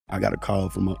I got a call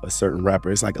from a certain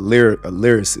rapper. It's like a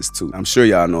lyricist too. I'm sure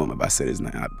y'all know him if I said his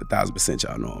name. 1,000%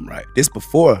 y'all know him, right? This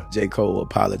before J. Cole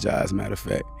apologized, matter of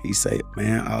fact. He say,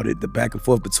 man, all the back and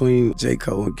forth between J.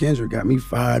 Cole and Kendrick got me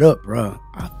fired up, bro.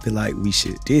 I feel like we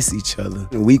should diss each other.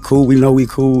 And we cool, we know we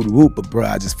cool, whoop, but bro,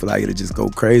 I just feel like it'll just go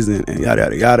crazy and yada,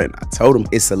 yada, yada. And I told him,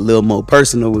 it's a little more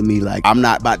personal with me. Like, I'm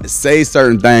not about to say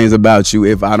certain things about you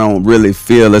if I don't really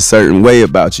feel a certain way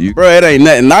about you. Bro, it ain't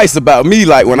nothing nice about me.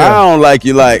 Like, when I don't like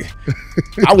you, like,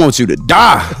 I want you to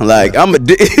die. Like,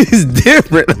 it's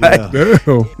different. Like,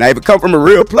 now, if it come from a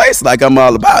real place, like, I'm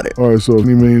all about it. All right, so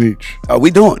any man each. Oh, we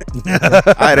doing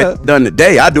it. I had done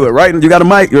today. I do it right now. You got a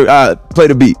mic? I play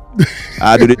the beat.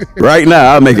 I do it right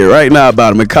now. I'll make it right now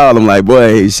about them and call them like, boy,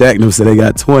 hey, Shaq them said they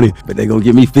got 20, but they gonna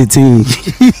give me 15.